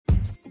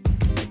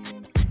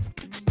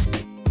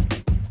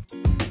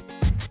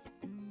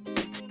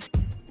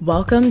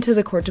Welcome to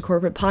the Court to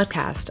Corporate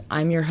podcast.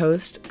 I'm your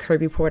host,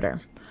 Kirby Porter.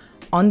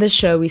 On this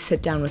show, we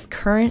sit down with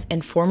current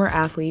and former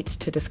athletes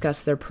to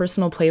discuss their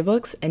personal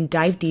playbooks and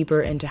dive deeper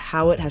into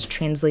how it has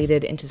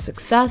translated into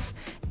success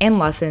and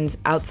lessons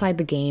outside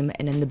the game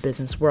and in the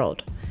business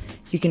world.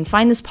 You can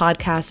find this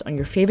podcast on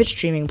your favorite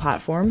streaming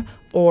platform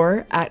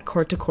or at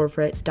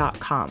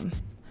courttocorporate.com.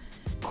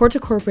 Court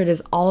to Corporate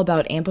is all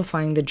about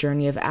amplifying the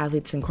journey of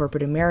athletes in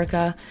corporate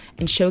America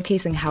and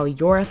showcasing how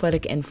your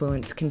athletic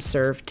influence can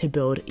serve to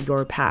build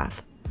your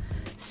path.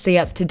 Stay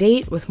up to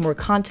date with more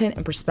content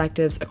and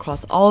perspectives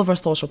across all of our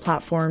social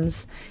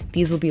platforms.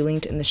 These will be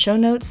linked in the show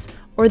notes,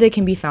 or they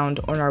can be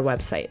found on our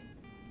website.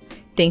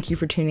 Thank you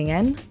for tuning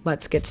in.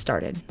 Let's get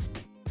started.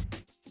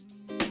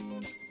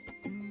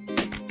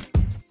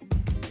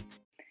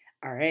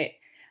 All right.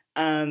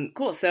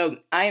 Cool. So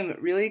I am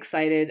really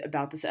excited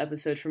about this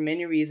episode for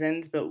many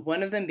reasons, but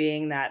one of them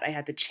being that I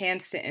had the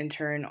chance to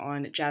intern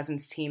on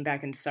Jasmine's team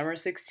back in summer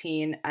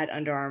 16 at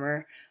Under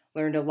Armour.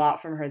 Learned a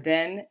lot from her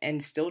then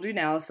and still do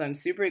now, so I'm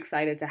super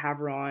excited to have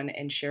her on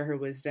and share her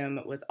wisdom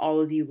with all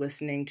of you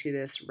listening to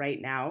this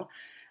right now.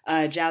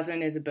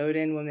 Jasmine is a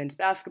Bowdoin women's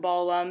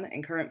basketball alum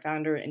and current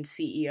founder and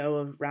CEO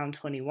of Round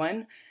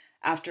 21.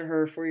 After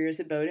her 4 years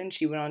at Bowdoin,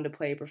 she went on to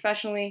play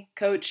professionally,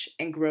 coach,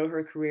 and grow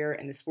her career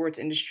in the sports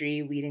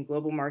industry, leading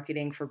global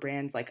marketing for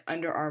brands like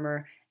Under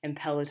Armour and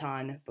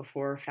Peloton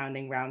before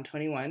founding Round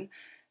 21.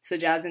 So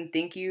Jasmine,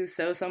 thank you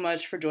so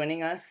much for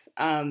joining us.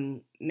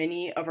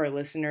 Many of our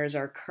listeners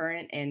are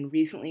current and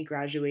recently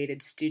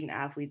graduated student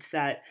athletes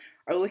that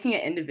are looking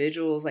at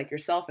individuals like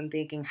yourself and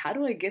thinking, how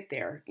do I get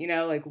there?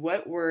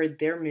 What were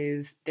their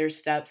moves, their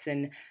steps,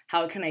 and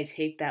how can I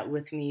take that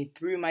with me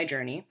through my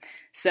journey?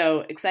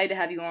 So excited to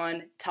have you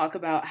on, talk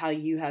about how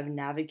you have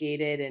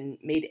navigated and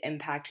made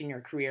impact in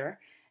your career.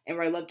 And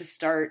where I'd love to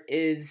start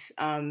is,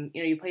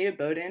 you played at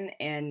Bowdoin,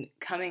 and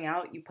coming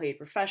out, you played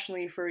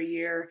professionally for a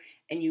year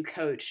and you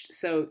coached.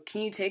 So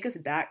can you take us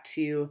back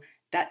to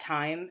that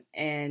time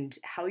and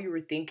how you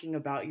were thinking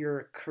about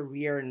your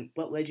career and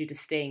what led you to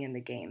staying in the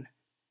game?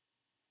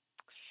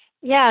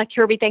 Yeah,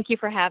 Kirby, thank you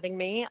for having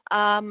me.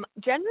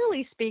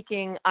 Generally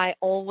speaking, I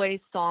always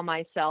saw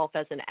myself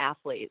as an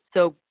athlete.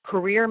 So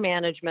career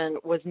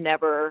management was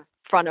never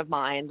front of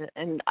mind.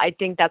 And I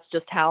think that's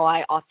just how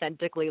I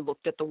authentically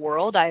looked at the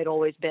world. I had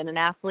always been an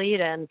athlete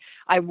and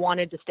I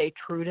wanted to stay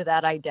true to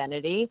that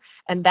identity.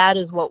 And that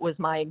is what was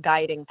my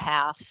guiding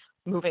path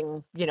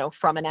moving,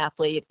 from an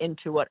athlete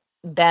into what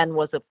then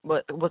was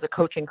a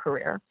coaching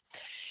career.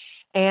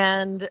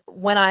 And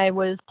when I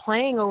was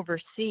playing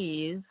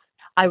overseas,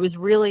 I was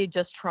really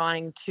just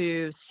trying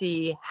to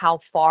see how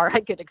far I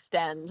could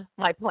extend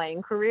my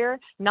playing career,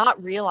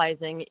 not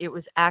realizing it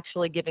was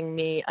actually giving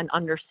me an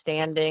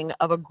understanding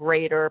of a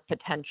greater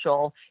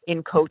potential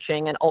in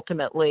coaching, and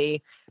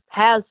ultimately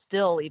has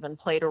still even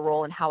played a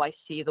role in how I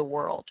see the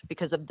world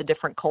because of the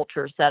different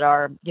cultures that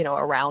are,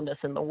 around us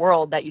in the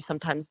world that you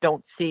sometimes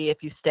don't see if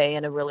you stay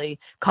in a really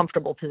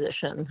comfortable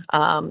position,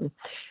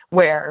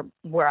 where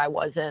I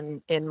was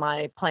in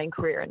my playing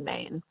career in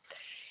Maine.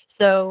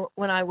 So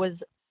when I was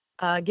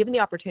given the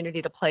opportunity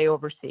to play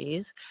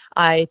overseas,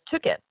 I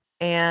took it.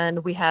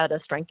 And we had a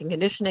strength and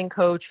conditioning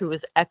coach who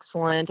was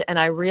excellent. And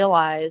I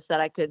realized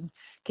that I could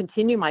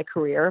continue my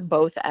career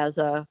both as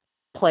a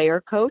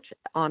player coach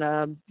on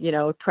a,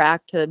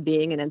 track to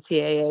being an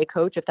NCAA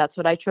coach, if that's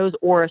what I chose,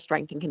 or a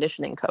strength and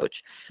conditioning coach.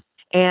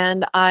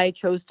 And I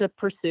chose to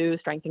pursue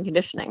strength and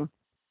conditioning.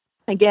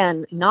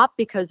 Again, not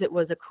because it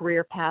was a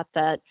career path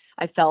that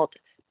I felt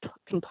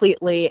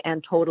completely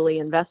and totally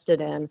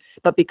invested in,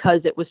 but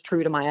because it was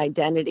true to my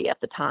identity at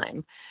the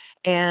time.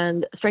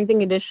 And strength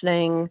and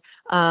conditioning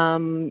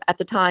at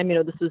the time,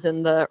 this was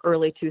in the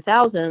early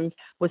 2000s,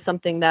 was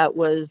something that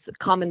was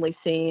commonly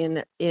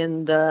seen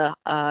in the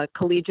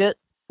collegiate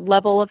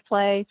level of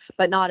play,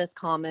 but not as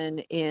common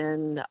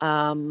in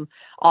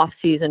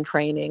off-season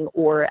training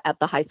or at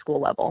the high school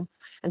level.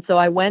 And so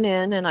I went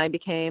in and I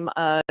became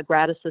a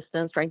grad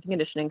assistant strength and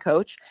conditioning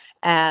coach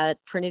at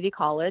Trinity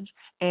College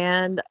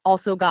and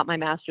also got my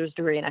master's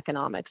degree in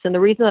economics. And the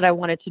reason that I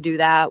wanted to do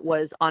that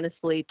was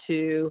honestly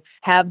to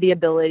have the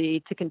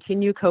ability to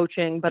continue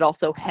coaching, but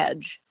also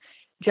hedge.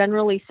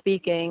 Generally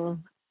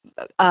speaking,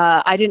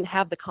 I didn't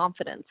have the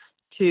confidence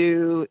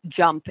to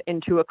jump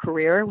into a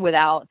career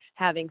without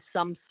having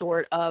some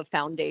sort of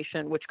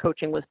foundation, which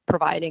coaching was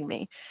providing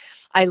me.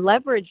 I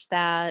leveraged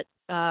that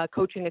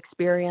coaching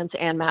experience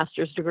and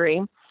master's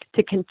degree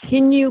to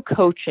continue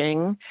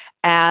coaching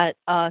at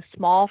a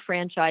small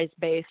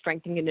franchise-based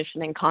strength and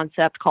conditioning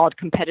concept called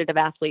Competitive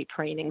Athlete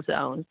Training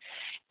Zone.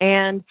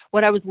 And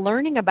what I was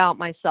learning about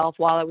myself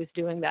while I was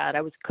doing that,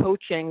 I was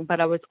coaching, but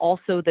I was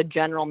also the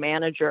general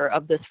manager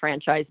of this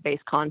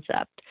franchise-based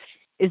concept,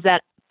 is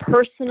that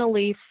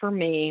personally for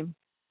me,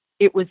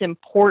 it was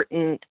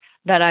important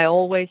that I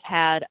always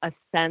had a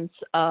sense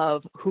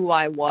of who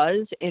I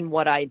was in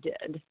what I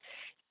did.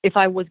 If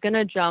I was going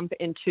to jump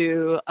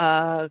into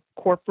a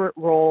corporate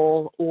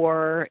role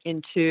or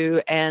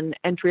into an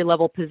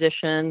entry-level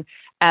position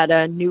at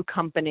a new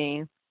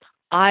company,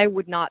 I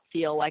would not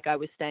feel like I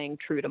was staying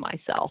true to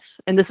myself.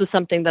 And this was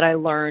something that I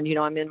learned,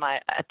 I'm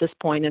at this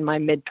point in my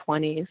mid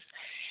 20s.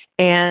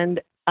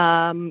 And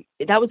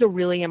that was a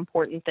really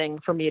important thing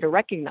for me to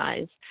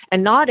recognize.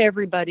 And not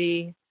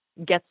everybody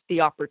gets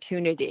the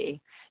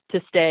opportunity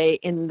to stay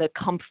in the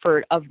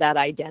comfort of that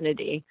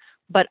identity.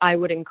 But I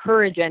would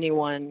encourage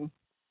anyone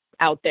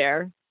out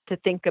there to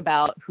think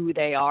about who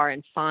they are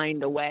and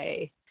find a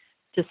way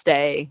to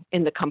stay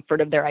in the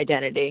comfort of their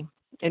identity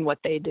in what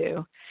they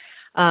do.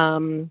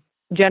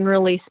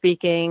 Generally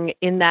speaking,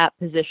 in that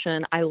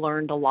position, I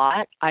learned a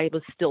lot. I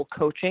was still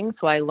coaching,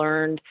 so I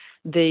learned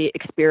the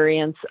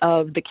experience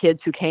of the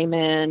kids who came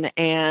in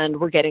and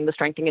were getting the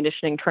strength and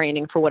conditioning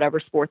training for whatever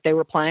sport they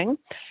were playing.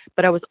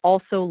 But I was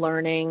also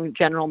learning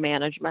general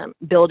management,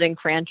 building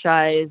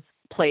franchise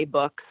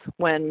playbooks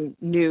when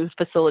new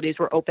facilities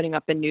were opening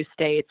up in new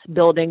states,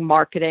 building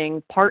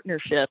marketing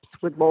partnerships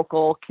with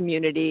local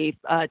community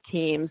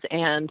teams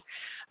and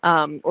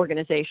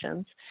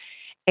organizations.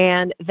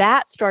 And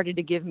that started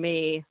to give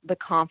me the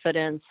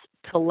confidence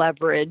to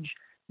leverage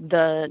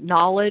the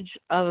knowledge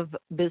of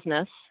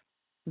business,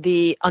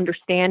 the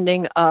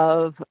understanding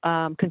of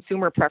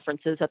consumer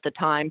preferences at the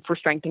time for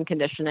strength and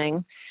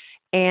conditioning.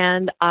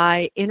 And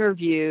I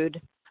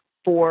interviewed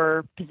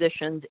for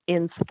positions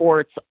in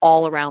sports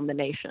all around the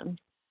nation.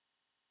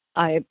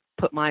 I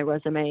put my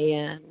resume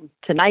in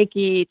to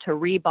Nike, to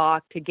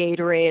Reebok, to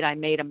Gatorade. I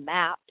made a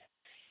map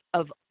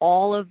of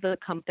all of the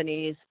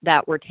companies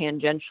that were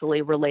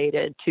tangentially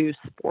related to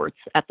sports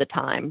at the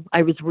time.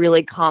 I was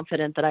really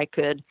confident that I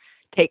could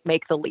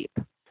make the leap.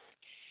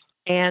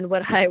 And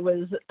what I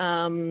was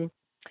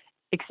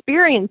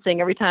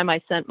experiencing every time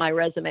I sent my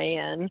resume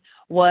in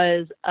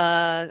was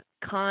a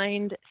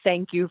kind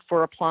thank you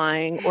for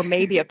applying, or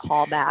maybe a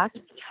callback,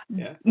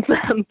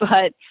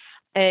 but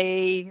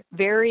a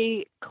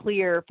very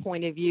clear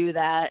point of view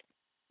that,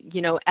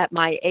 at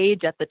my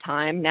age at the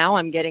time, now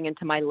I'm getting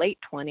into my late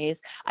 20s,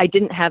 I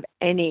didn't have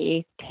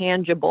any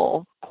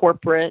tangible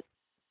corporate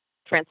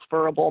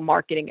transferable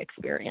marketing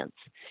experience.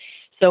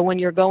 So when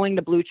you're going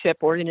to blue chip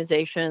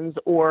organizations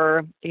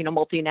or,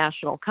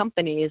 multinational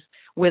companies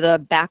with a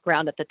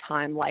background at the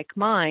time like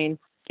mine,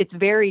 it's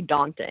very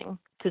daunting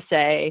to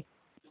say,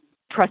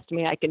 trust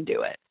me, I can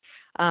do it.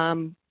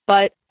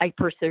 But I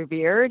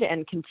persevered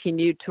and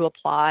continued to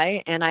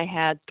apply. And I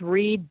had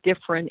 3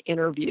 different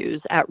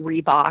interviews at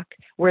Reebok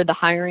where the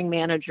hiring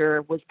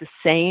manager was the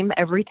same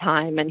every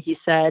time. And he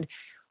said,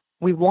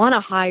 we want to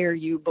hire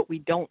you, but we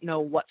don't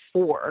know what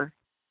for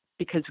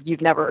because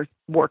you've never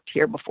worked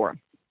here before.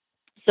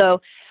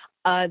 So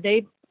I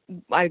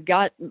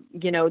got,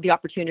 the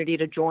opportunity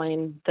to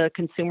join the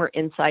consumer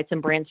insights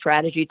and brand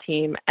strategy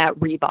team at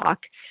Reebok.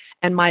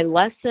 And my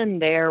lesson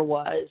there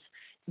was,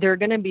 there are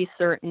going to be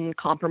certain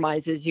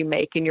compromises you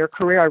make in your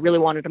career. I really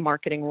wanted a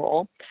marketing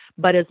role,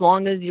 but as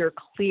long as you're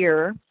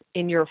clear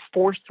in your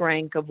force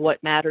rank of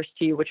what matters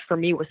to you, which for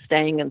me was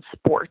staying in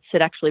sports.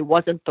 It actually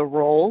wasn't the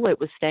role, it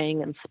was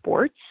staying in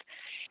sports.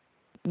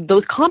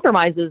 Those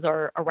compromises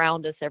are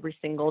around us every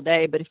single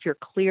day, but if you're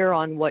clear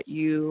on what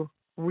you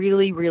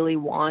really, really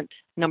want,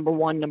 number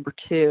one, number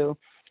two,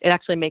 it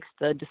actually makes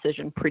the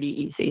decision pretty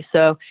easy.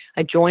 So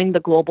I joined the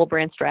global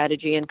brand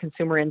strategy and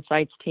consumer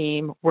insights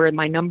team, where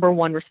my number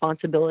one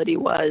responsibility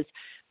was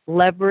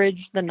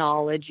leverage the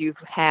knowledge you've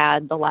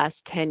had the last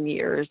 10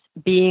 years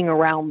being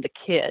around the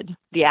kid,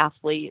 the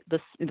athlete, the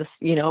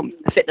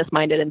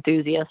fitness-minded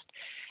enthusiast,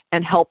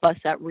 and help us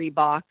at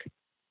Reebok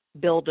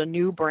build a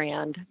new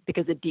brand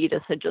because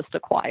Adidas had just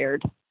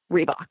acquired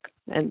Reebok.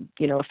 And,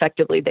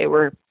 effectively they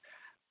were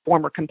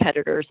former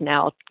competitors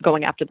now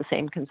going after the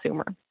same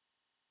consumer.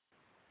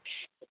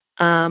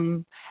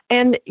 And,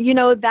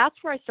 that's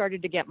where I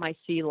started to get my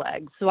sea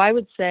legs. So I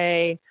would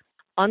say,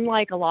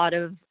 unlike a lot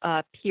of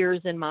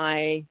peers in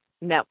my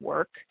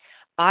network,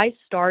 I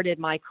started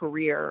my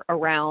career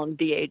around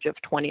the age of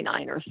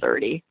 29 or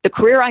 30. The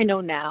career I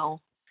know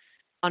now,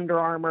 Under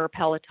Armour,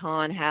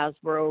 Peloton,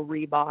 Hasbro,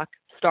 Reebok,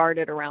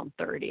 started around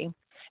 30.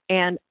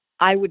 And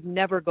I would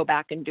never go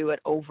back and do it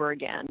over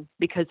again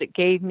because it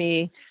gave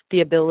me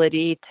the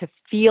ability to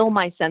feel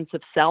my sense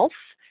of self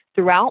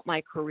throughout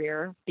my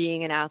career,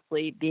 being an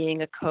athlete,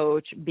 being a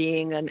coach,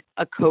 being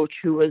a coach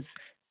who was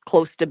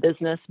close to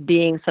business,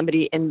 being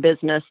somebody in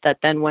business that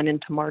then went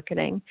into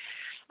marketing.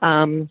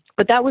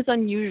 But that was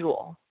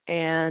unusual.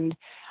 And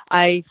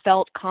I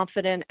felt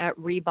confident at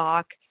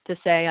Reebok to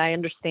say, I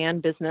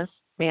understand business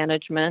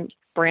management,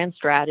 brand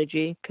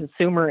strategy,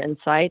 consumer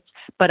insights,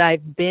 but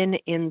I've been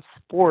in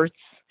sports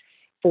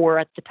for,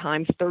 at the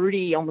time,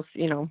 30, almost,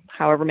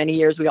 however many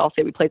years we all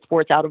say we played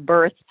sports out of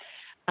birth.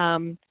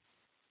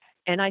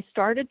 And I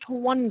started to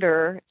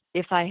wonder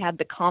if I had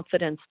the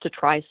confidence to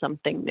try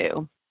something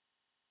new.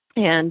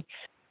 And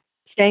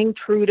staying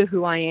true to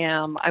who I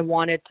am, I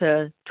wanted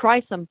to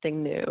try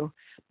something new,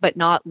 but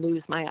not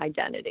lose my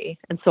identity.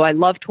 And so I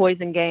love toys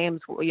and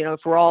games. If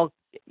we're all,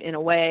 in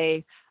a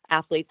way,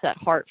 athletes at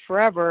heart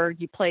forever,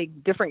 you play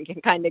different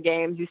kind of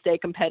games, you stay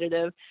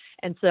competitive.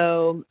 And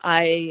so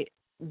I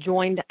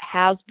joined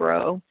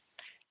Hasbro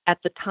at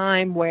the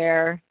time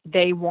where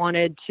they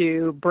wanted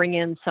to bring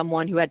in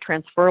someone who had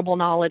transferable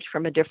knowledge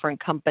from a different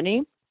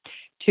company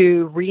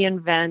to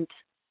reinvent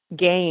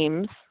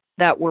games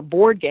that were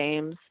board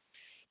games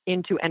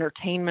into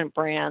entertainment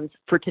brands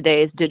for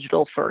today's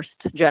digital first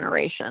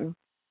generation.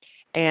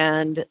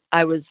 And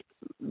I was,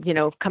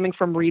 coming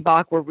from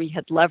Reebok, where we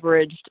had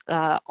leveraged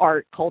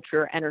art,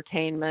 culture,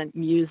 entertainment,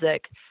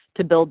 music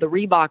to build the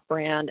Reebok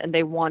brand, and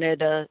they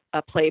wanted a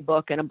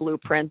playbook and a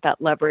blueprint that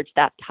leveraged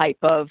that type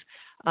of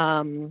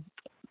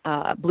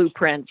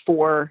blueprint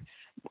for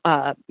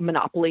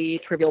Monopoly,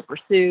 Trivial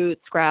Pursuit,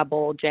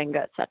 Scrabble,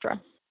 Jenga, etc.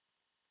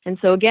 And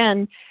so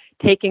again,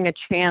 taking a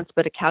chance,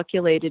 but a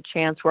calculated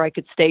chance where I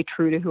could stay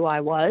true to who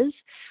I was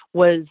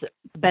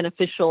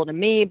beneficial to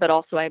me, but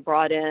also I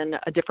brought in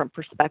a different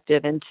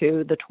perspective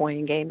into the toy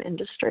and game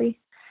industry.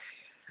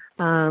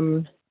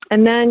 And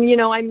then,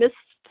 I missed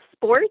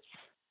sports.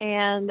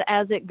 And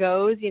as it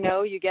goes,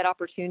 you get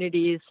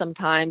opportunities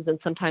sometimes, and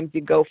sometimes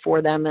you go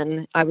for them.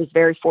 And I was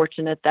very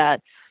fortunate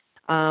that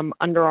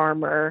Under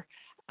Armour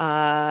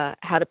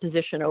had a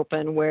position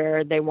open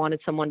where they wanted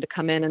someone to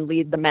come in and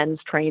lead the men's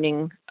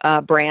training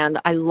brand.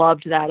 I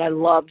loved that. I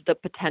loved the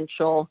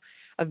potential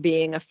of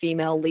being a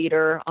female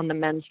leader on the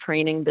men's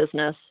training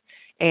business.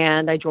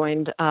 And I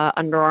joined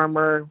Under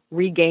Armour,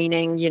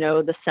 regaining,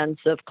 the sense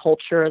of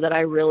culture that I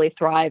really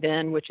thrive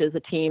in, which is a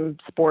team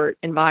sport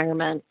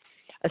environment,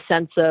 a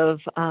sense of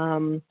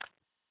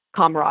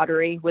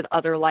camaraderie with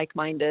other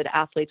like-minded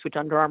athletes, which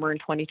Under Armour in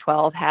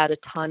 2012 had a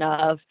ton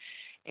of.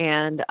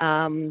 And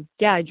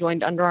I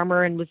joined Under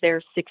Armour and was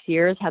there 6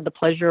 years, had the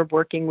pleasure of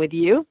working with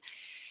you.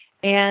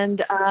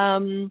 And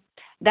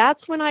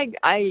that's when I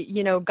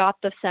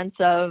got the sense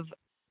of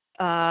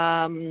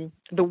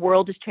the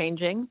world is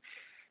changing.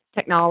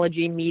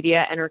 Technology,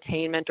 media,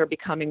 entertainment are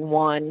becoming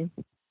one.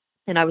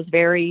 And I was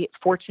very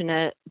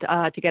fortunate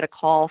to get a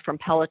call from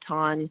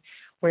Peloton,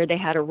 where they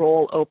had a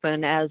role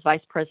open as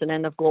vice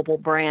president of global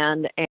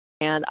brand.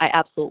 And I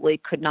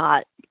absolutely could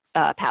not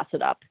pass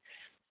it up.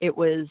 It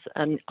was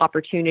an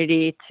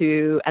opportunity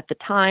to, at the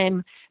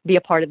time, be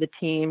a part of the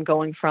team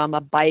going from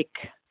a bike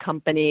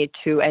company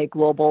to a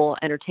global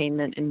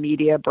entertainment and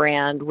media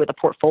brand with a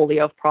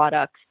portfolio of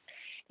products.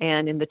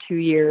 And in the 2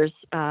 years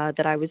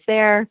that I was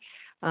there,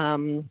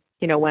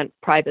 went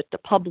private to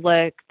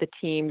public. The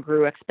team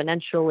grew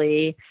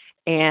exponentially.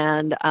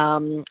 And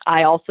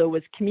I also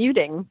was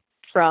commuting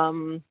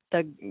from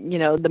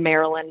the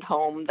Maryland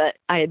home that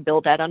I had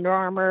built at Under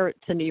Armour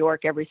to New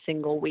York every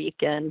single week.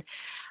 And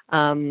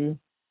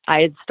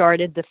I had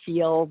started to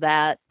feel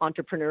that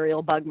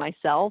entrepreneurial bug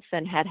myself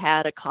and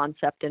had a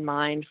concept in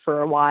mind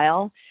for a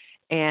while,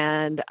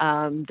 and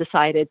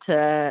decided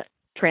to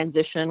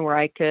transition where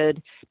I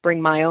could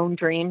bring my own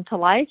dream to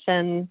life.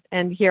 And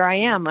here I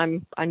am.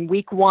 I'm on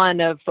week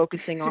one of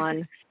focusing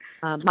on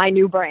my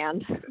new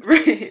brand.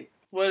 Right.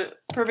 What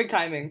perfect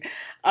timing.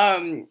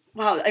 Wow.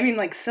 I mean,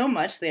 so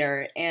much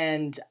there.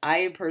 And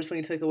I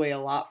personally took away a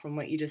lot from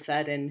what you just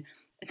said. And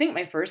I think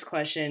my first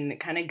question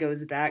kind of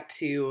goes back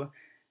to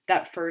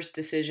that first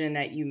decision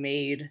that you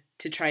made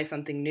to try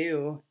something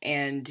new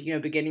and,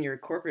 beginning your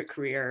corporate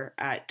career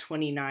at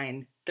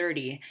 29,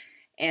 30,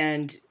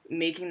 and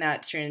making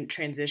that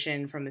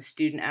transition from a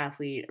student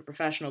athlete, a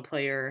professional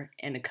player,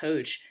 and a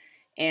coach.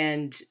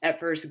 And at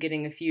first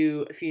getting a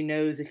few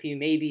no's, a few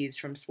maybes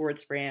from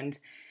sports brands.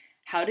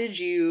 What did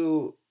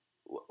you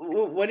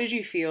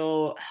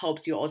feel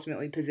helped you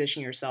ultimately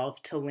position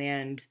yourself to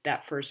land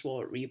that first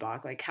role at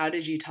Reebok? How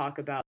did you talk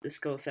about the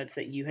skill sets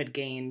that you had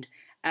gained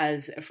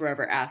as a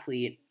forever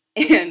athlete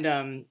and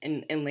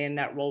land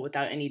that role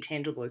without any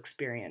tangible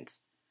experience?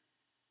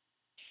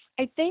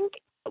 I think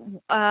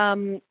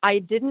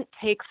I didn't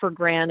take for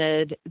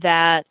granted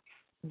that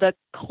the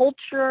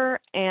culture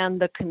and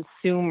the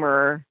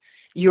consumer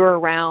you're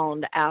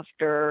around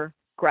after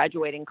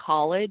graduating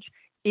college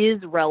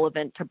is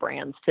relevant to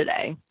brands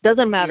today.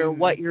 Doesn't matter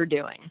what you're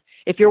doing.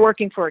 If you're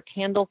working for a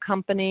candle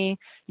company,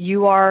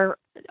 you are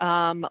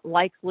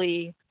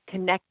likely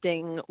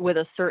connecting with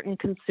a certain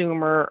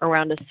consumer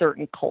around a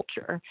certain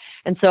culture.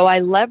 And so I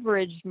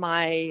leveraged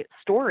my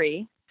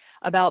story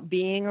about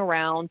being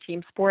around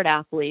team sport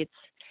athletes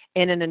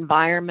in an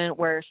environment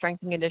where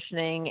strength and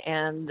conditioning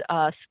and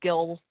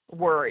skills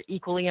were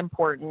equally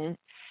important.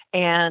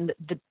 And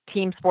the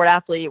team sport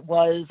athlete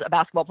was a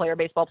basketball player,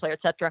 baseball player, et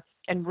cetera.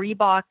 And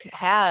Reebok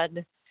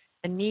had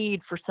a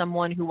need for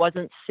someone who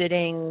wasn't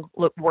sitting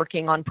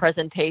working on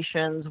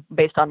presentations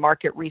based on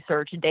market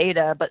research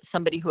data, but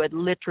somebody who had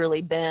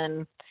literally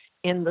been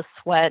in the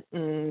sweat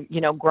and,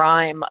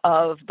 grime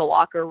of the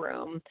locker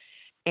room.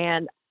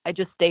 And I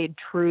just stayed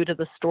true to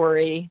the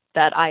story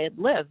that I had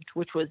lived,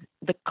 which was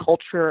the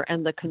culture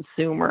and the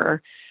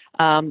consumer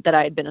that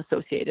I had been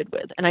associated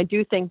with. And I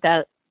do think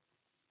that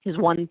is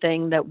one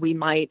thing that we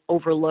might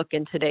overlook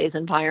in today's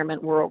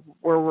environment where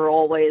we're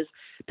always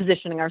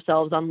positioning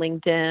ourselves on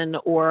LinkedIn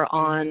or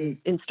on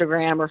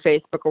Instagram or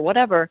Facebook or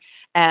whatever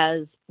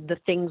as the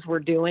things we're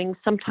doing.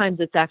 Sometimes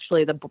it's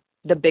actually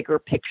the bigger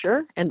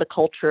picture and the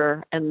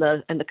culture and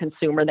the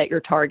consumer that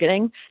you're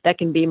targeting that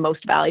can be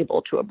most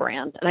valuable to a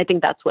brand. And I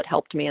think that's what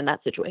helped me in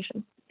that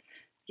situation.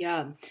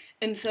 Yeah.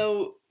 And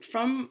so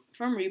from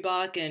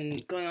Reebok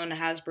and going on to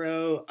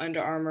Hasbro,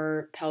 Under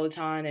Armour,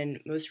 Peloton, and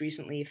most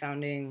recently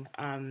founding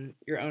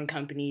your own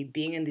company,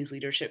 being in these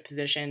leadership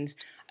positions,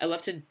 I'd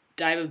love to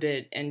dive a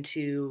bit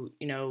into,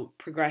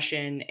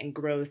 progression and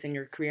growth in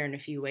your career in a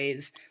few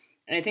ways.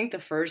 And I think the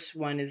first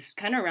one is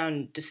kind of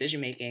around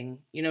decision making.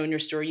 In your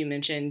story, you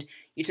mentioned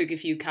you took a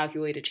few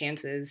calculated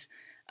chances.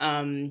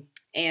 And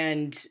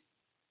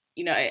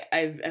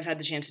I've had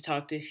the chance to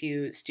talk to a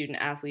few student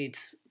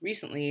athletes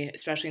recently,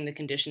 especially in the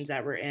conditions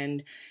that we're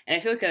in. And I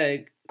feel like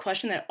a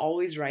question that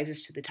always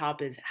rises to the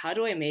top is, how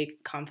do I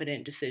make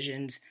confident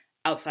decisions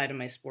outside of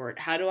my sport?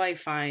 How do I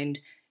find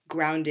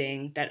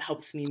grounding that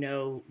helps me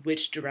know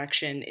which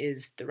direction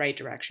is the right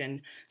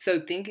direction? So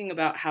thinking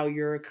about how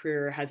your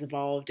career has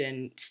evolved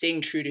and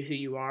staying true to who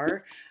you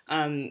are,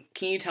 can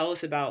you tell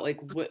us about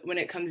when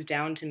it comes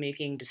down to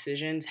making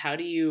decisions, how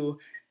do you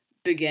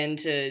begin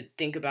to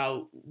think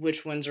about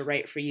which ones are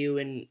right for you,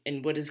 and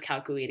what does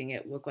calculating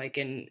it look like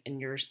in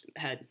your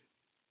head?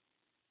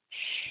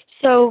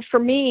 So for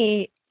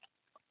me,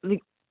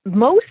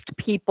 most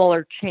people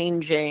are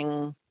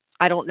changing.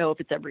 I don't know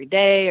if it's every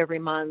day, every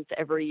month,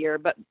 every year,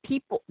 but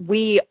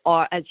we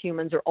are, as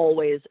humans, are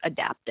always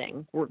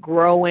adapting. We're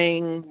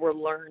growing, we're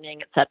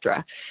learning,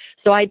 etc.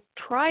 So I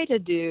try to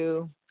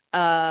do,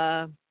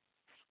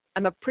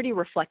 I'm a pretty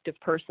reflective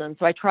person,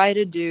 so I try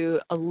to do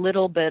a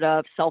little bit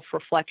of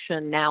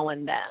self-reflection now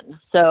and then.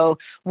 So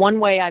one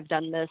way I've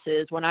done this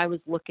is when I was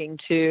looking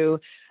to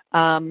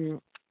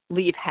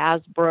leave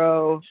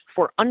Hasbro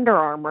for Under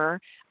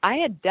Armour, I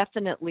had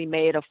definitely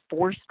made a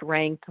forced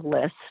ranked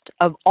list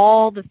of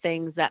all the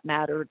things that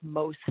mattered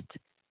most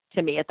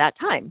to me at that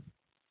time.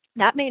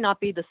 That may not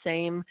be the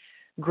same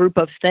group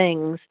of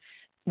things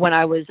when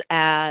I was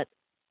at,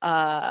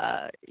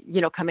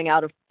 coming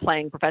out of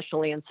playing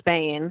professionally in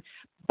Spain.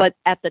 But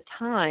at the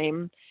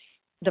time,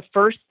 the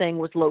first thing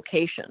was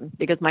location,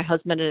 because my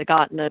husband had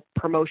gotten a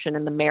promotion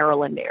in the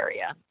Maryland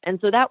area. And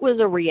so that was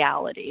a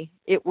reality.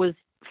 It was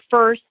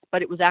first,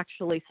 but it was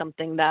actually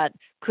something that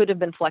could have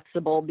been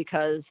flexible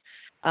because,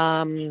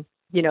 DC's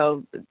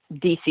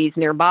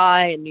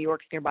nearby and New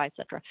York's nearby, et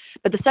cetera.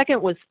 But the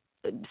second was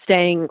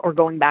staying or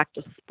going back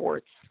to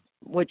sports,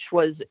 which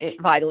was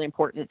vitally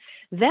important.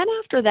 Then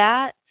after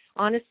that,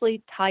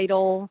 honestly,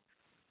 title,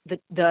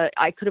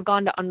 I could have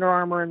gone to Under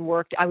Armour and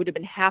worked. I would have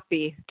been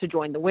happy to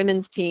join the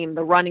women's team,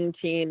 the running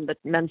team, the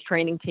men's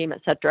training team,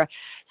 et cetera.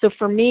 So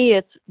for me,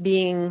 it's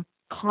being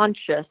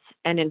conscious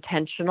and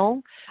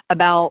intentional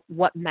about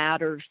what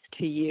matters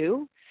to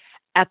you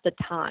at the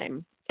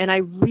time. And I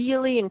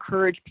really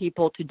encourage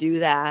people to do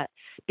that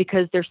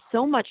because there's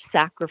so much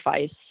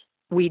sacrifice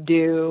we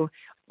do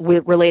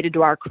related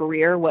to our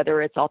career,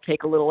 whether it's I'll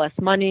take a little less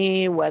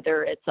money,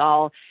 whether it's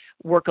I'll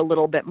work a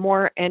little bit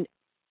more. And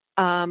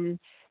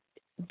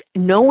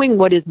knowing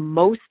what is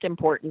most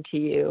important to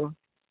you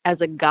as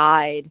a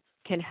guide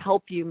can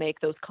help you make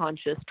those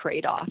conscious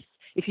trade-offs.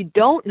 If you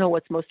don't know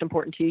what's most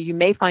important to you, you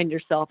may find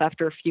yourself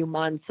after a few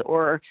months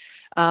or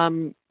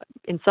in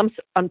some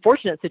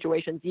unfortunate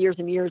situations, years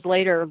and years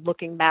later,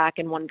 looking back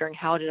and wondering,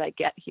 how did I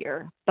get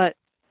here? But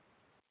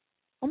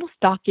almost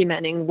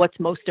documenting what's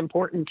most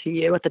important to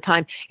you at the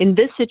time. In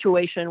this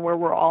situation where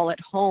we're all at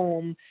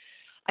home,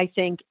 I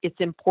think it's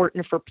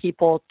important for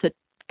people to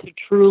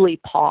truly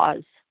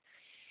pause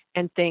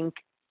and think,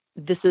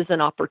 this is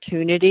an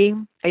opportunity.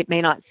 It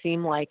may not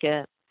seem like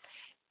it,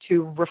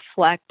 to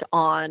reflect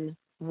on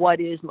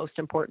what is most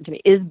important to me.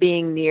 Is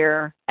being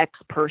near X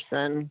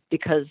person,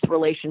 because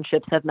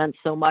relationships have meant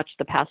so much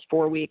the past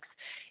 4 weeks.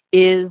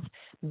 Is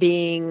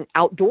being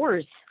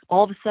outdoors.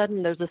 All of a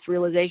sudden there's this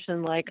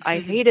realization, like, I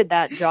hated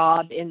that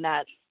job in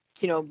that,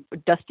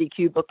 dusty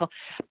cubicle.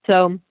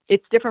 So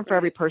it's different for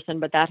every person,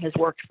 but that has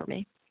worked for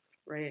me.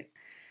 Right.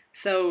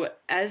 So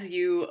as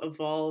you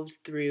evolved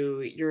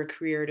through your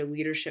career to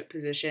leadership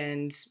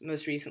positions,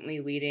 most recently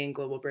leading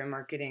global brand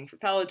marketing for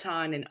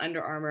Peloton and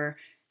Under Armour,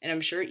 and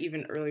I'm sure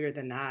even earlier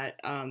than that,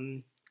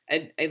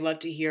 I'd love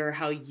to hear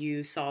how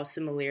you saw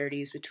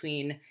similarities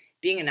between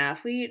being an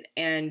athlete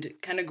and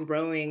kind of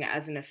growing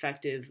as an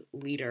effective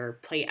leader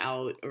play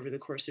out over the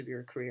course of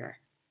your career.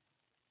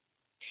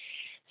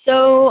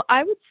 So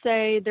I would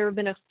say there have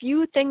been a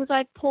few things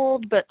I've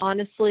pulled, but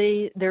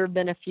honestly, there have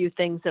been a few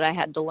things that I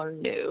had to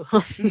learn new. So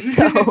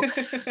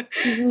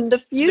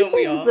the few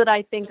things that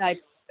I think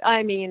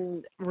I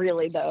mean,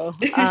 really though,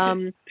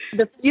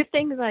 the few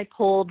things I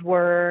pulled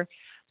were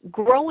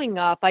growing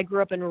up. I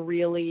grew up in a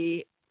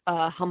really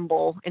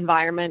humble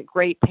environment,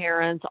 great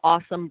parents,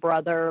 awesome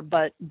brother,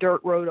 but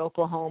dirt road,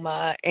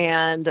 Oklahoma,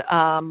 and,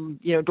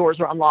 doors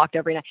were unlocked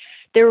every night.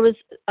 There was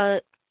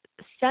a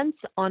sense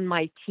on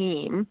my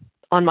team,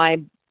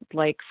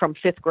 from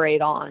fifth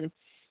grade on,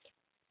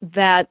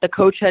 that the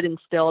coach had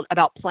instilled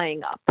about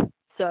playing up.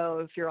 So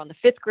if you're on the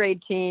 5th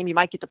grade team, you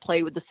might get to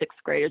play with the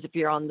 6th graders. If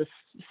you're on the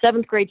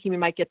 7th grade team, you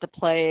might get to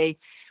play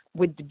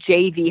with the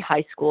JV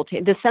high school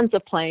team, the sense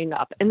of playing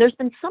up. And there's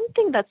been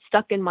something that's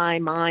stuck in my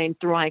mind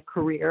through my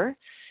career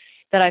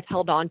that I've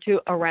held on to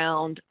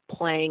around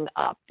playing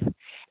up.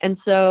 And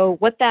so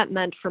what that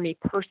meant for me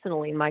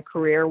personally in my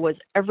career was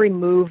every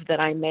move that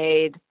I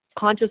made,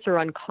 conscious or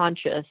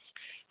unconscious,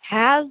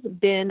 has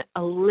been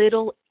a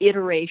little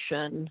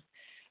iteration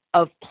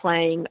of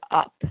playing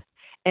up.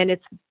 And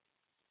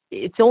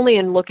it's only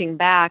in looking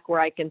back where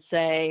I can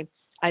say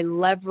I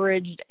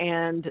leveraged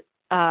and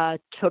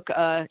took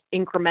a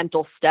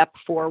incremental step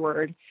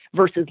forward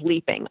versus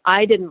leaping.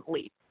 I didn't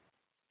leap.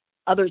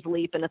 Others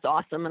leap, and it's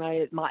awesome, and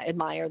I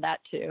admire that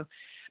too.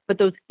 But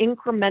those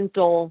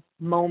incremental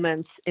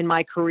moments in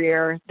my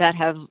career that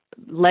have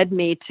led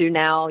me to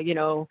now,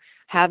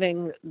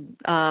 having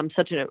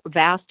such a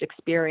vast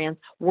experience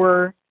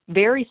were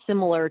very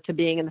similar to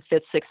being in the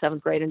 5th, 6th,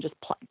 7th grade and just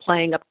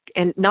playing up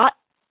and not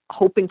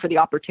hoping for the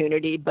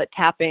opportunity, but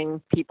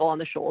tapping people on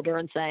the shoulder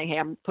and saying,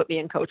 hey, put me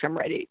in, coach, I'm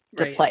ready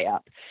to play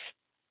up.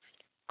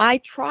 I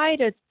try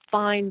to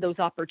find those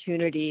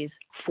opportunities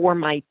for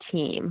my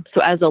team.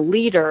 So as a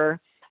leader,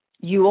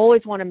 you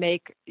always want to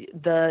make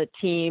the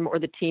team or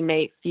the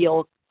teammate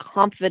feel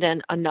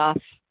confident enough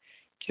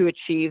to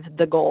achieve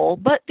the goal,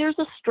 but there's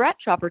a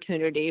stretch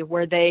opportunity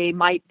where they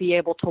might be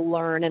able to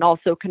learn and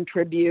also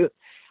contribute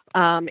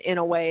in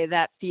a way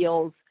that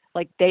feels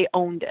like they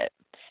owned it.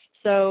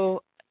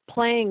 So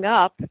playing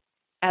up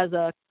as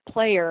a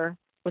player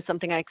was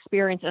something I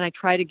experienced, and I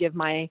try to give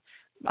my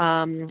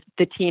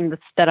the team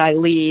that I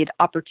lead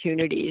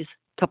opportunities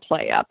to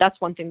play up. That's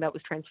one thing that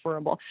was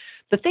transferable.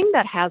 The thing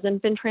that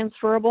hasn't been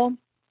transferable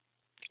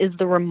is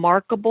the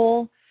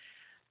remarkable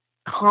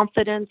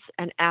confidence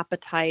and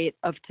appetite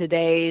of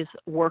today's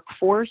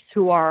workforce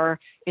who are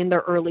in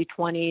their early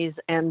 20s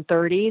and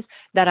 30s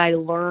that I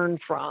learn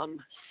from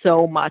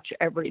so much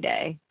every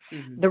day.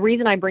 Mm-hmm. The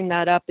reason I bring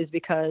that up is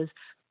because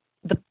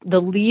the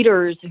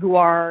leaders who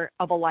are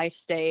of a life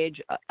stage,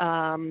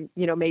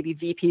 maybe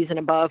VPs and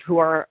above who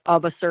are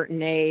of a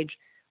certain age,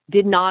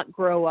 did not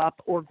grow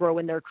up or grow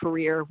in their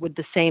career with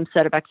the same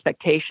set of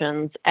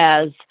expectations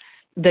as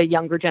the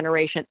younger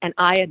generation. And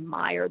I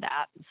admire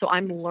that. So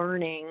I'm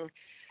learning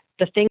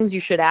the things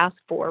you should ask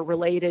for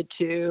related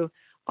to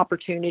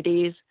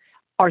opportunities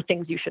are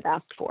things you should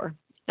ask for.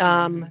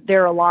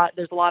 There's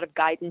a lot of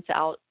guidance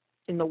out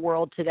in the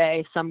world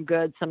today, some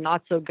good, some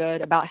not so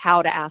good, about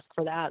how to ask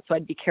for that. So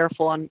I'd be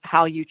careful on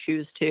how you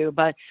choose to.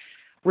 But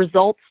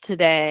results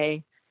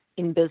today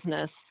in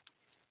business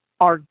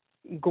are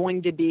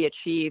going to be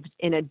achieved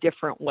in a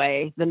different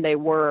way than they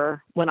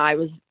were when I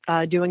was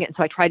doing it. And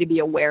so I try to be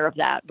aware of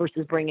that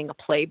versus bringing a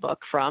playbook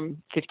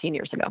from 15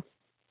 years ago.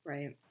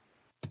 Right.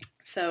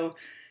 So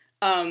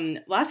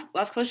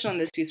last question on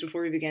this piece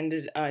before we begin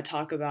to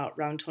talk about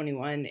round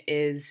 21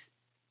 is,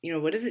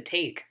 what does it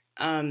take?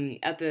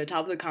 At the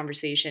top of the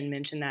conversation,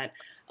 mentioned that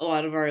a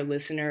lot of our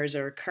listeners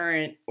are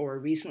current or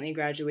recently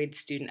graduated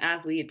student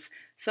athletes,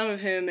 some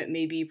of whom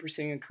may be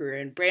pursuing a career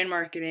in brand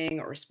marketing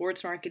or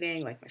sports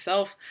marketing, like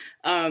myself.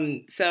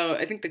 So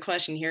I think the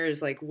question here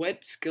is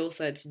what skill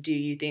sets do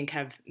you think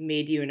have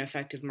made you an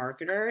effective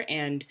marketer,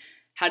 and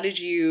how did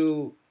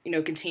you,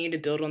 continue to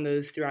build on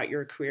those throughout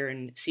your career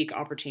and seek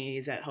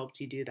opportunities that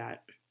helped you do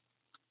that?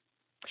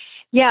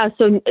 Yeah,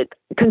 so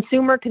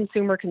consumer.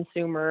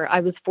 I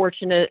was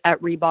fortunate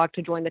at Reebok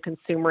to join the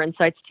consumer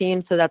insights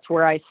team, so that's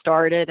where I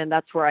started, and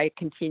that's where I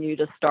continue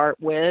to start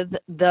with.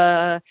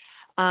 The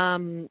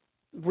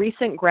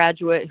recent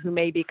graduate who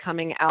may be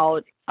coming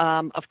out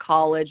of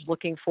college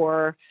looking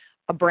for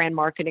a brand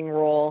marketing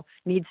role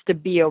needs to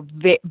be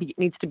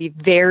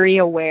very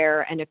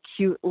aware and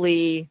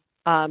acutely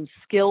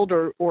skilled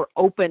or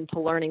open to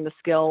learning the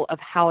skill of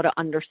how to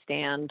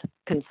understand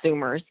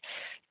consumers.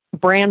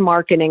 Brand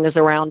marketing is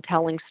around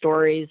telling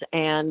stories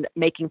and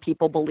making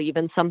people believe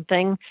in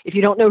something. If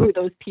you don't know who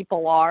those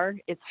people are,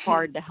 it's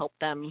hard to help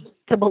them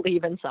to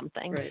believe in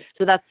something. Right.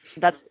 So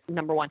that's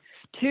number one.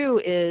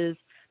 Two is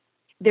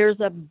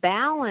there's a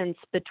balance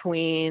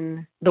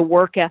between the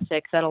work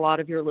ethic that a lot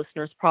of your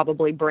listeners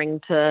probably bring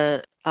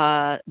to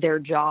their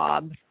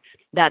job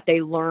that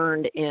they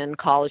learned in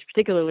college,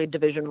 particularly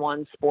Division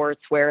I sports,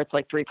 where it's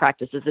like 3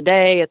 practices a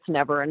day. It's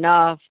never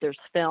enough. There's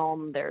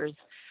film. There's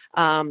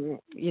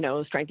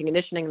strength and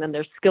conditioning, and then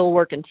there's skill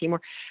work and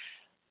teamwork.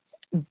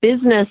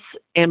 Business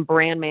and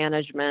brand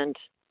management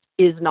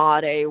is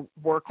not a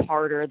work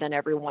harder than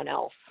everyone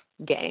else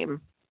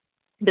game.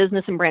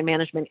 Business and brand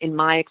management, in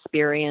my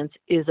experience,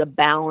 is a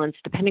balance,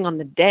 depending on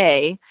the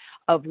day,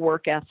 of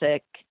work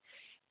ethic,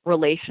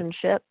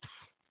 relationships,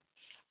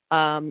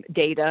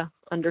 data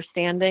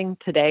understanding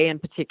today in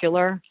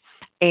particular,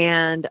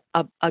 and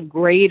a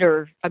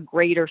greater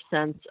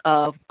sense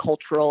of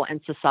cultural and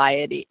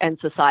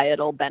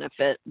societal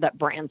benefit that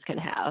brands can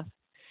have.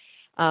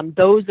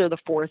 Those are the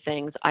 4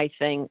 things I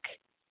think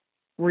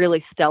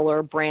really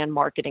stellar brand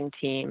marketing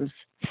teams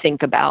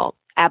think about.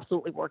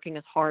 Absolutely working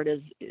as hard as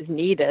is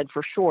needed,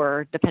 for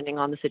sure, depending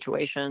on the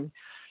situation.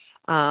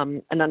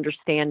 an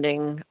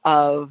understanding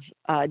of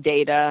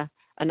data,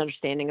 an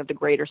understanding of the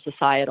greater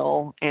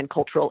societal and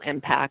cultural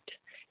impact,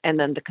 and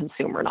then the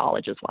consumer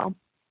knowledge as well.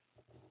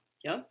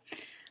 Yep.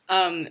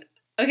 Um,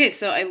 okay,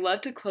 so I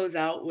love to close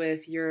out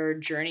with your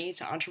journey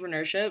to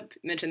entrepreneurship.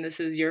 You mentioned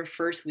this is your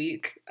first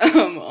week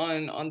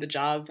on the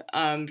job.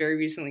 Very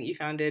recently, you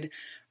founded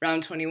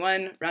Round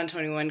 21. Round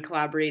 21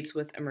 collaborates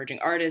with emerging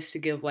artists to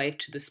give life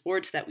to the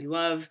sports that we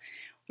love.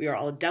 We are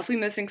all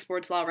definitely missing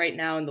sports a lot right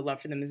now, and the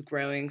love for them is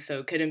growing,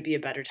 so couldn't be a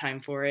better time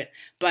for it.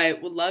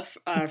 But would love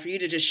for you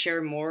to just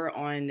share more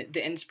on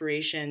the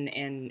inspiration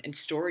and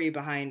story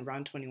behind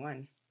Round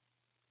 21.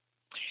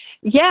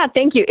 Yeah,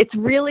 thank you. It's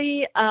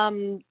really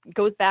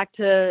goes back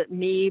to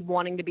me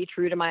wanting to be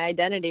true to my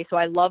identity. So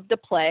I love to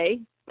play,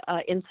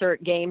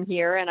 insert game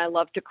here, and I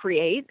love to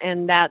create.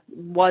 And that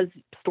was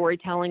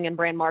storytelling and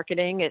brand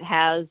marketing. It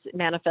has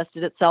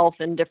manifested itself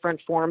in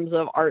different forms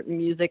of art and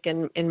music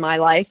in my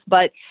life.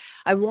 But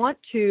I want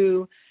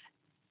to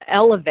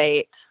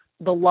elevate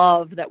the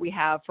love that we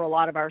have for a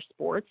lot of our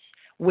sports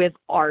with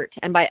art.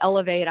 And by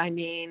elevate, I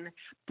mean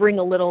bring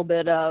a little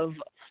bit of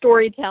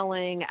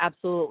storytelling,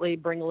 absolutely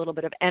bring a little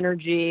bit of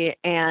energy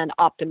and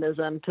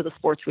optimism to the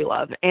sports we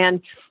love.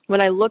 And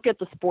when I look at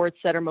the sports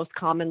that are most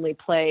commonly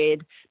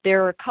played,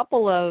 there are a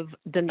couple of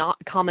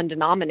common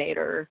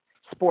denominator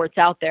sports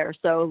out there.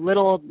 So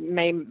little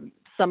may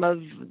some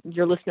of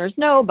your listeners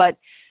know, but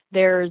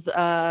there's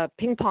a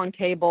ping pong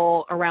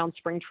table around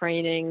spring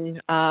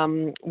training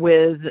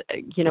with,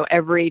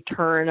 every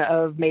turn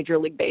of Major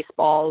League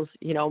Baseball's,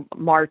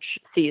 March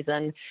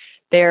season.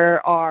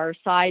 There are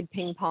side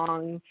ping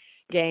pong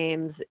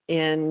games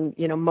in,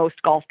 most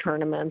golf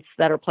tournaments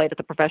that are played at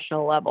the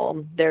professional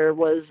level. There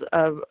was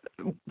a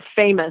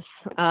famous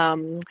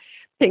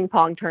ping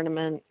pong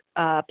tournament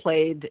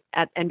played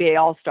at NBA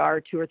All-Star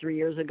 2 or 3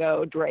 years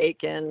ago, Drake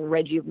and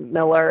Reggie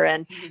Miller.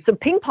 And so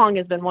ping pong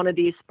has been one of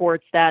these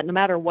sports that no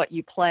matter what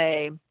you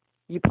play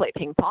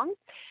ping pong.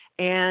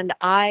 And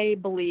I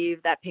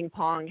believe that ping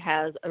pong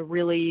has a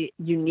really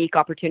unique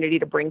opportunity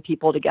to bring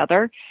people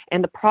together.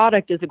 And the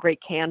product is a great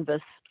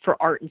canvas for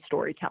art and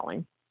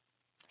storytelling.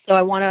 So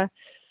I want to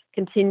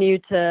continue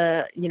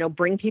to,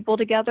 bring people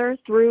together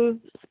through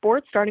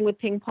sports, starting with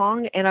ping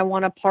pong. And I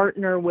want to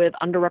partner with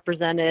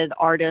underrepresented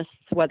artists,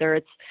 whether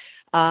it's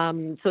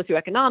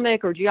socioeconomic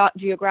or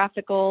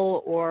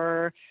geographical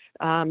or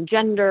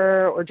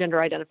gender or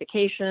gender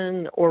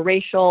identification or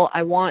racial.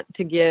 I want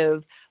to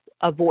give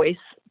a voice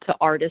to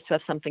artists who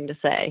have something to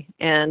say.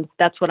 And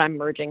that's what I'm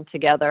merging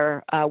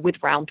together with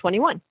Round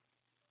 21.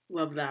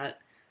 Love that.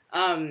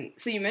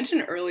 So you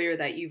mentioned earlier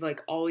that you've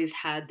always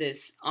had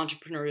this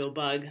entrepreneurial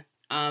bug.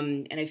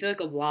 And I feel like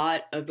a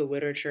lot of the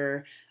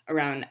literature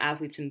around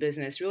athletes in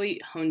business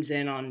really hones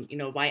in on,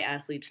 why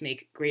athletes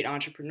make great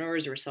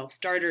entrepreneurs or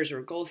self-starters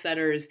or goal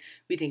setters.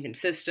 We think in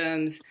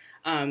systems,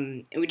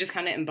 and we just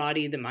kind of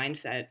embody the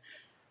mindset.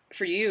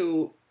 For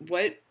you,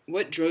 what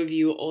drove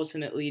you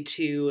ultimately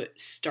to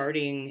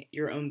starting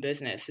your own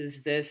business?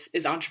 Is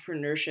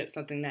entrepreneurship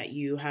something that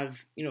you have,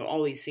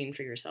 always seen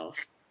for yourself?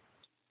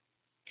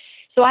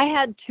 So I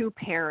had two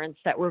parents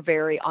that were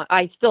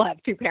I still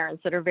have two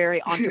parents that are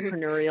very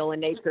entrepreneurial in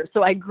nature.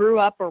 So I grew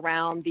up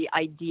around the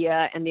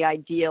idea and the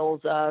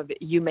ideals of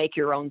you make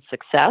your own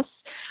success.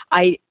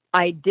 I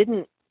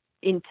didn't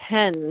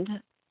intend,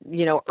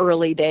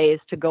 early days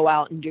to go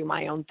out and do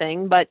my own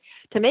thing, but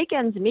to make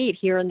ends meet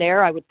here and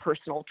there, I would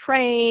personal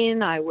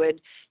train. I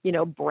would,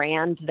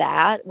 brand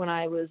that. When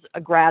I was a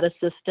grad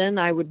assistant,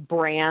 I would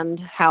brand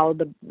how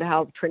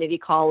Trinity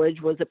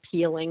College was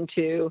appealing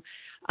to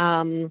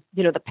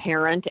the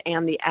parent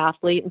and the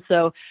athlete. And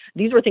so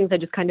these were things I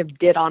just kind of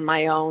did on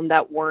my own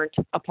that weren't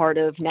a part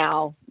of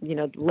now,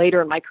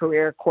 later in my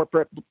career,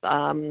 corporate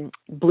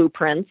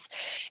blueprints.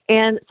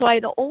 And so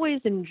I'd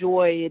always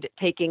enjoyed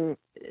taking,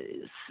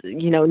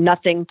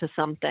 nothing to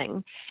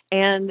something.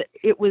 And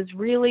it was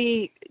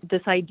really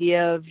this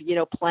idea of,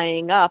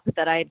 playing up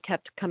that I had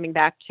kept coming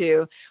back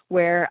to,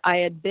 where I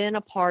had been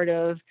a part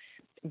of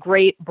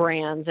great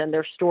brands and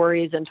their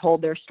stories and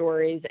told their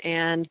stories.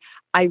 And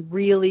I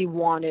really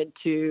wanted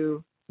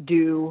to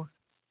do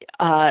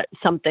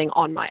something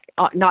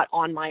not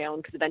on my own,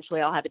 because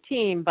eventually I'll have a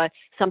team, but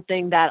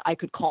something that I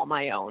could call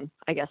my own,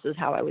 I guess is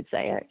how I would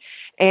say it.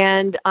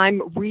 And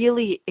I'm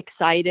really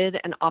excited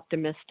and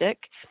optimistic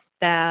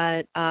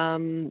that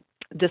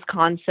this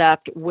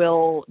concept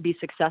will be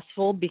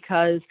successful,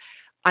 because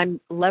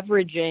I'm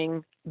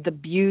leveraging the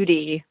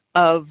beauty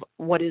of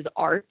what is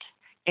art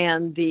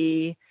and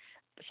the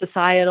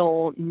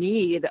societal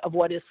need of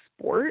what is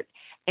sport,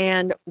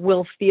 and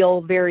will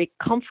feel very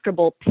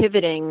comfortable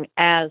pivoting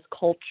as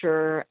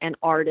culture and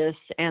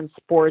artists and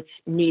sports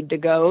need to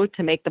go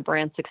to make the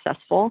brand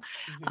successful.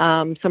 So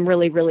I'm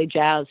really, really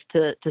jazzed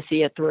to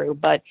see it through.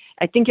 But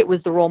I think it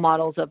was the role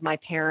models of my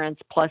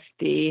parents plus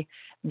the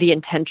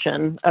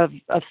intention of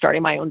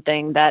starting my own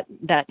thing that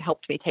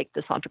helped me take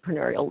this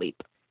entrepreneurial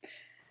leap.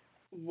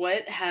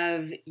 What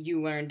have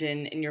you learned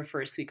in your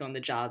first week on the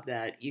job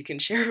that you can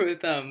share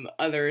with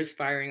other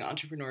aspiring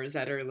entrepreneurs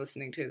that are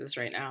listening to this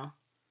right now?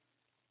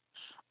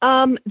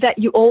 That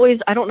you always,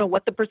 I don't know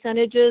what the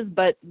percentage is,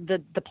 but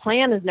the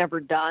plan is never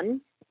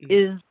done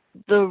is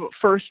the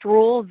first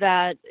rule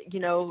that,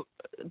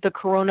 the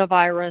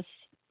coronavirus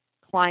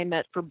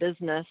climate for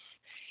business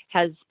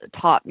has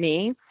taught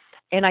me.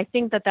 And I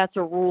think that that's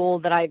a rule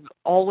that I've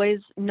always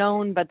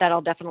known, but that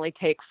I'll definitely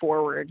take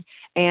forward.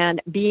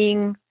 And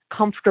being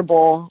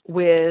comfortable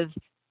with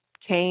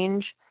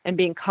change and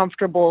being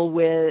comfortable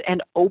with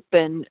and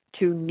open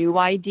to new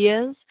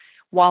ideas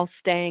while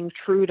staying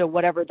true to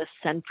whatever the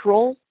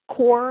central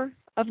core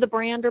of the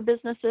brand or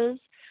business is,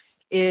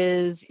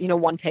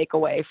 one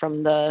takeaway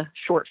from the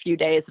short few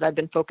days that I've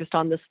been focused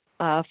on this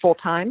full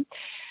time.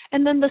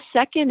 And then the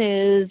second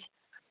is,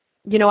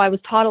 I was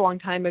taught a long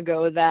time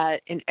ago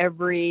that in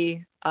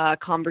every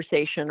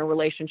conversation or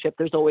relationship,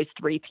 there's always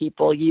three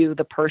people: you,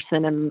 the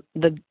person, and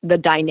the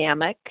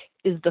dynamic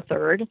is the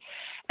third.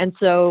 And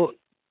so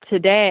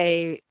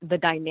today, the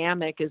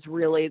dynamic is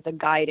really the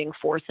guiding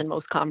force in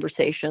most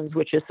conversations,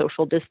 which is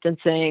social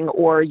distancing,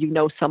 or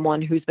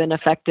someone who's been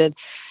affected.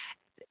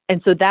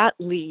 And so that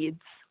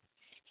leads.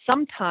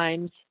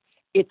 Sometimes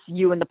it's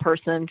you and the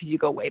person because you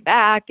go way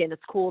back and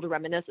it's cool to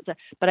reminisce.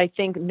 But I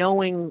think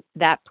knowing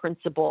that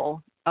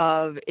principle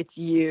of it's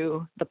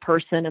you, the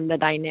person, and the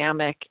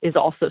dynamic is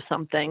also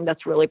something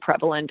that's really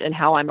prevalent in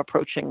how I'm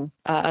approaching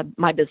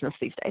my business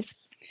these days.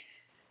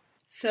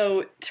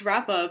 So to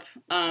wrap up,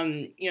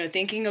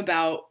 thinking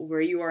about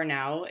where you are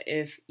now,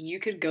 if you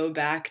could go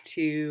back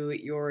to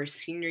your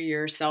senior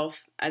year self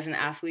as an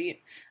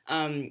athlete,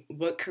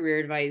 what career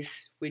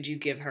advice would you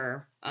give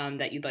her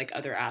that you'd like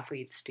other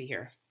athletes to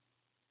hear?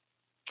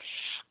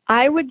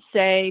 I would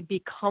say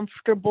be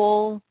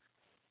comfortable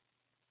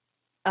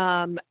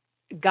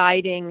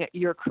guiding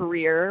your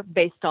career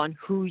based on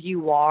who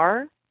you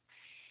are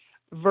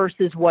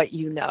versus what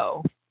you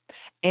know.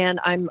 And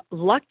I'm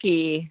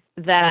lucky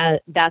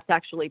that that's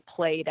actually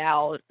played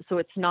out. So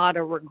it's not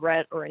a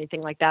regret or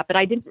anything like that. But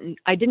I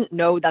didn't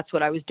know that's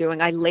what I was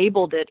doing. I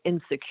labeled it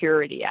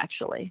insecurity,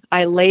 actually.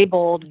 I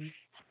labeled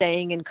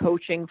staying in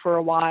coaching for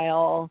a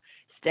while,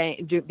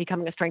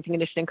 becoming a strength and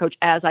conditioning coach,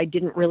 as I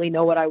didn't really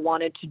know what I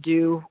wanted to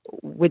do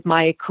with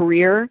my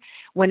career,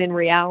 when in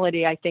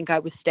reality, I think I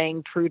was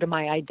staying true to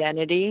my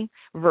identity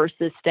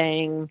versus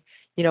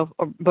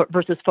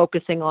versus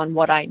focusing on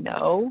what I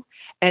know.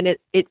 And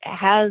it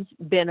has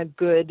been a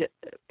good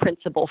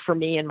principle for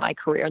me in my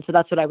career. And so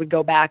that's what I would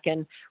go back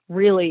and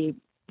really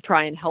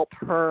try and help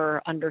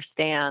her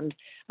understand.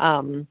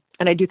 And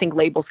I do think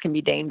labels can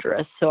be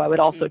dangerous. So I would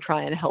also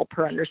try and help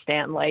her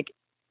understand,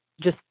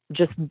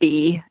 just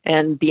be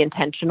and be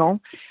intentional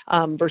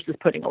versus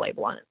putting a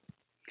label on it.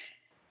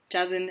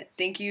 Jasmine,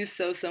 thank you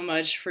so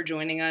much for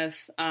joining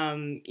us.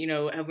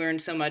 I've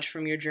learned so much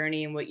from your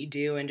journey and what you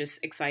do, and just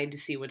excited to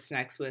see what's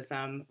next with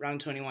Round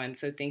 21.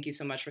 So thank you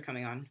so much for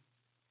coming on.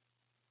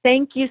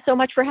 Thank you so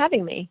much for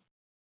having me.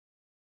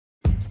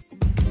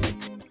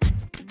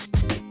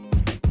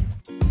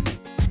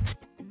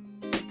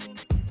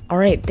 All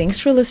right, thanks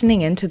for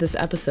listening in to this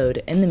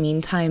episode. In the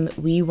meantime,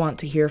 we want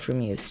to hear from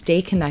you.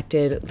 Stay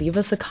connected. Leave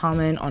us a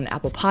comment on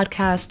Apple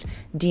Podcast,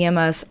 DM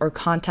us, or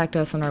contact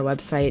us on our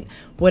website.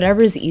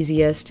 Whatever is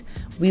easiest.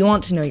 We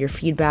want to know your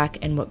feedback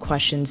and what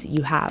questions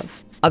you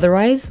have.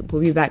 Otherwise,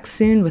 we'll be back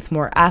soon with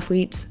more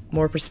athletes,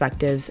 more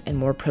perspectives, and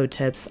more pro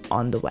tips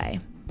on the way.